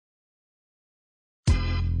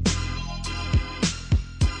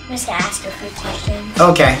just gonna ask a few questions.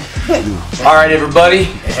 Okay. All right, everybody.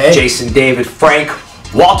 Hey. Jason, David, Frank,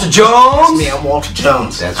 Walter Jones. It's me, I'm Walter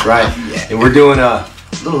Jones. That's right. Yeah. And we're doing a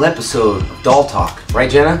little episode of Doll Talk,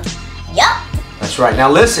 right, Jenna? Yup. That's right.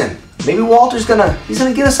 Now listen, maybe Walter's gonna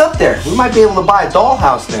get us up there. We might be able to buy a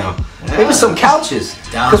dollhouse now. Yeah. Maybe some couches,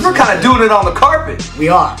 because we're kind of doing it on the carpet. We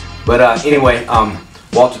are. But anyway,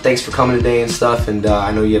 Walter, thanks for coming today and stuff. And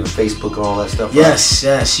I know you have a Facebook and all that stuff. Yes,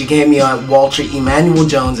 right? Yes. You gave me on Walter Emmanuel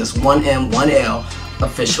Jones. That's 1M1L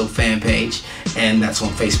official fan page, and that's on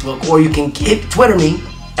Facebook. Or you can Twitter me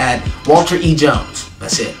at Walter E Jones.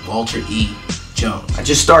 That's it, Walter E Jones. I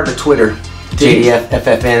just started a Twitter,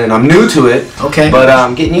 JDFFFN, and I'm new to it. Okay. But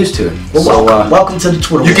I'm getting used to it. Well, so, welcome to the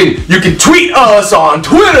Twitter. You can tweet us on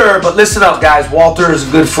Twitter, but listen up, guys. Walter is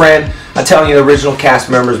a good friend. I'm telling you, the original cast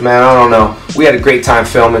members, man, I don't know. We had a great time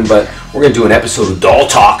filming, but we're gonna do an episode of Doll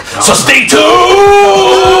Talk. So stay tuned.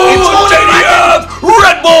 It's JDF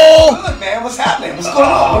Red Bull. Good, man. What's happening? What's going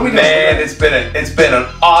on? Oh man, it's been an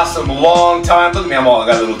awesome long time. Look at me, I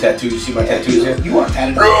got a little tattoos. You see my tattoos here? You are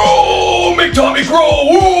tatted. Oh, make Tommy grow.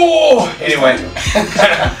 Whoa. Anyway,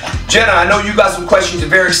 Jenna, I know you got some questions. You're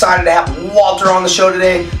very excited to have Walter on the show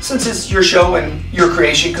today, since it's your show and your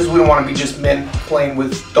creation, because we don't want to be just men playing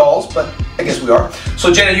with dolls, but I guess we are.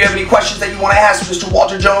 So Jenna, do you have any questions that you want to ask Mr.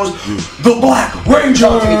 Walter Jones, the Black Ranger?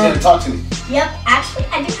 Talk to me, Jenna. Talk to me. Yep. Actually,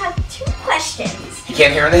 I do have 2 questions. You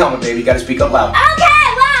can't hear in the helmet, baby. You got to speak up loud. Okay.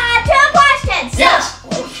 Well, I have 2 questions. Yes.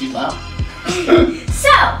 Well, she's loud.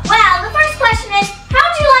 Well, the first question is, how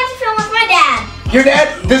would you like to film with my dad? Your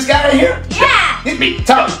dad? This guy right here? Yeah. Hit me.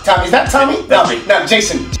 Tommy. Tommy. Is that Tommy? That's me. No,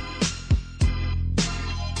 Jason.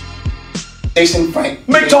 Jason Frank.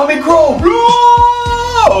 Make Tommy grow.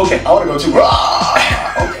 Okay. I want to go too.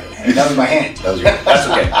 Okay. Hey, that was my hand. That was That's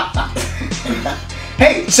okay.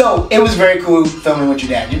 Hey, so it was very cool filming with your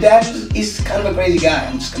dad. Your dad, he's kind of a crazy guy,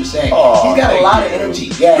 I'm just going to say. Oh, he's got a lot of energy.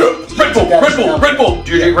 Yeah. Red Bull.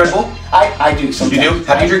 Do you drink Red Bull? I do sometimes. You do?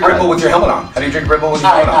 How do you drink Red Bull with your helmet on? How do you drink Red Bull with your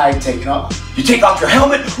helmet on? I take it off. You take off your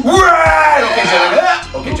helmet? Right! Okay, Jenna.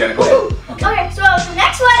 Okay, Jenna, go ahead. Okay, so the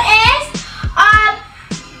next one is,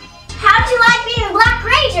 how did you like being a Black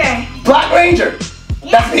Ranger? Black Ranger.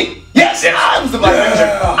 Yeah. That's me. Yes, I was the Black Ranger.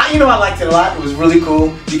 I liked it a lot. It was really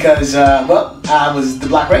cool because, well, I was the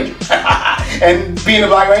Black Ranger. And being a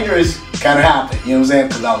Black Ranger is kind of happy. You know what I'm saying?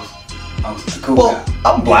 Because I was the cool guy.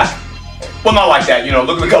 I'm black. Well, not like that,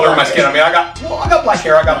 look at the color of my skin. I mean, I got black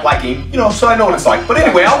hair, I got black ink, so I know what it's like. But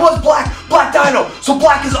anyway, I was black dino. So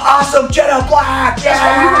black is awesome. Jenna, black.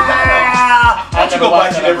 Yeah. Once you go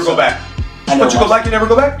black, you never go back. Once you go black, you never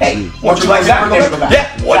go back? Hey, once you go black, you never go back.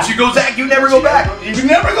 Yeah, once you go Zach, you never go back. You can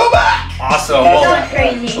never go back. Awesome. That's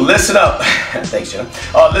crazy. Listen up. Thanks, Jenna.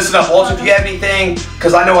 Listen up, Walter, if you have anything,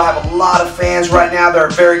 because I know I have a lot of fans right now that are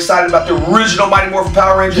very excited about the original Mighty Morphin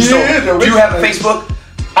Power Rangers. Yeah, so, do you have a Facebook?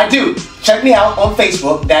 I do. Check me out on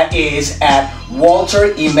Facebook. That is at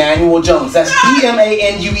Walter Emmanuel Jones. That's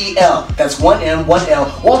E-M-A-N-U-E-L. That's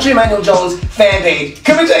 1M1L. Walter Emmanuel Jones fan page.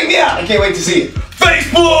 Come and check me out. I can't wait to see it.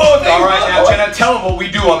 Facebook! All right, now Jenna, tell them what we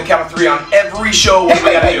do on the count of 3 on every show. What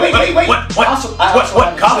we gotta do? Wait. What?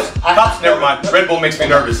 What? Cops? Never mind. Red Bull makes me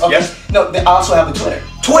nervous. Okay. Yes? No, I also have a Twitter.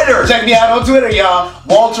 Twitter! Check me out on Twitter, y'all.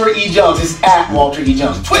 Walter E. Jones. It's at Walter E.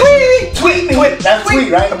 Jones. Tweet me. That's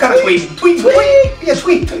tweet, right? I'm kind of tweeting. Tweet. Yeah,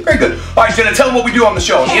 tweet. Very good. All right, Jenna, tell them what we do on the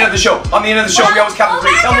show. On the end of the show. On the end of the show, we always count to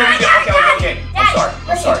 3. Tell them what we do. Okay.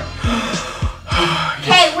 I'm sorry.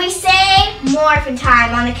 Okay, we say morphin'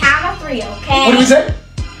 time on the count of 3, okay? What do we say?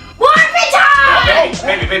 Morphin'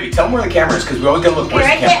 time! Baby, tell them where the camera is, because we always gotta look. Where's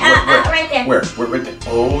right the camera? there, right there. Where? Right there.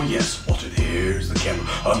 Oh, yes, Walter, there's the camera.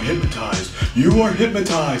 I'm hypnotized. You are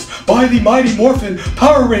hypnotized by the Mighty Morphin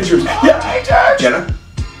Power Rangers. Yeah, Jenna?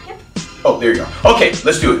 Yep. Oh, there you go. Okay,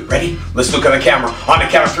 let's do it. Ready? Let's look on the camera. On the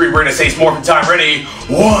count of 3, we're gonna say it's morphin' time. Ready?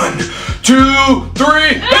 1, 2,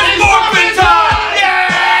 3. It's morphin' time! Yeah!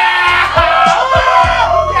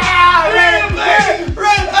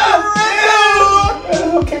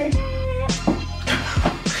 Okay.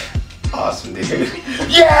 Awesome, dude.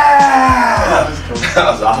 Yeah! That was cool.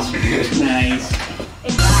 That was awesome, dude. Nice.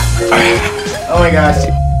 Oh my gosh.